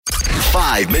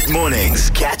5 Mid-Mornings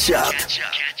Catch Up.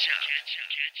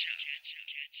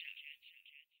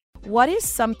 What is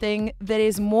something that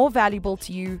is more valuable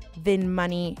to you than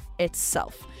money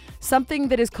itself? Something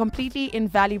that is completely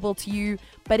invaluable to you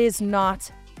but is not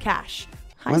cash.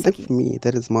 Hi, One thing Saki. for me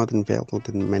that is more than valuable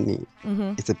than money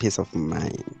is a peace of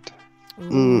mind.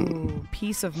 Ooh,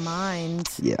 peace of mind.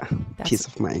 Yeah, peace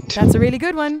of mind. That's a really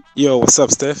good one. Yo, what's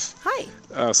up, Steph? Hi.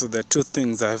 So there are two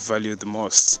things I value the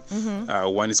most.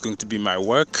 One is going to be my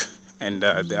work, and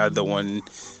the other one,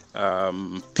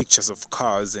 pictures of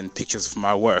cars and pictures of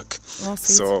my work. Oh, sweet.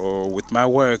 So with my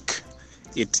work,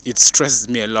 it stresses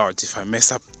me a lot if I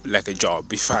mess up like a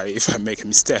job. If I make a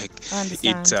mistake, I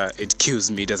understand. it kills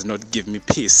me. It does not give me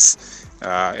peace.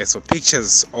 And so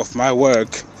pictures of my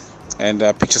work and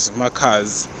pictures of my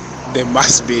cars, they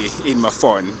must be in my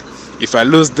phone. If I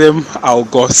lose them, I'll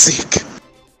go sick.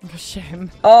 Shame.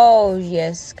 Oh,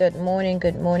 yes. Good morning,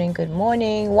 good morning, good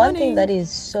morning. One thing that is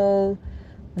so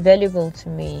valuable to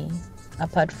me,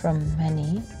 apart from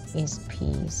money, is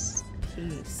peace.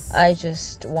 Peace. I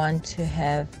just want to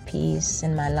have peace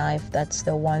in my life. That's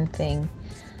the one thing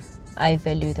I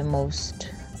value the most,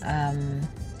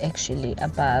 actually,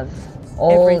 above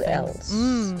all Everything. else.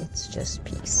 It's just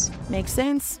peace. Makes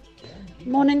sense.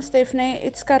 Morning, Stephanie.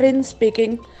 It's Karin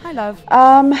speaking. Hi, love.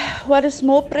 What is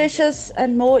more precious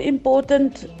and more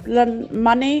important than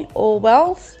money or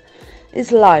wealth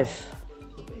is life.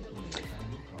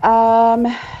 And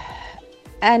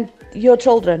your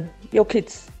children, your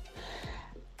kids.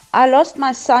 I lost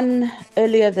my son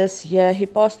earlier this year. He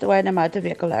passed away in a motor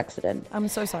vehicle accident. I'm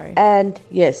so sorry. And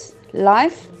yes,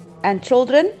 life and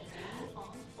children,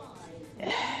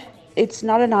 it's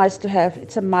not a nice to have,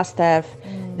 it's a must have.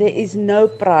 There is no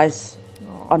price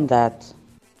on that.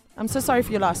 I'm so sorry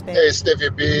for your loss, babe. Hey, Stevie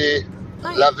B.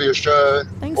 Hi. Love your show.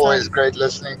 Thanks, Always love. great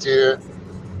listening to you.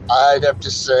 I'd have to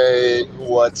say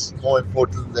what's more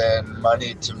important than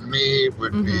money to me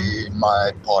would be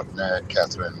my partner,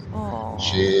 Catherine. Aw.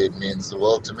 She means the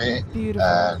world to me. Beautiful.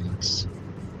 And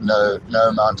no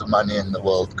amount of money in the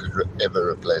world could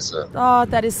ever replace her. Oh,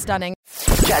 that is stunning.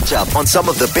 Catch up on some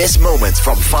of the best moments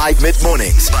from 5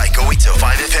 Mid-Mornings by going to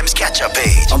 5FM's catch up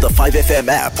page on the 5FM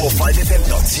app or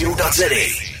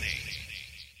 5FM.co.za.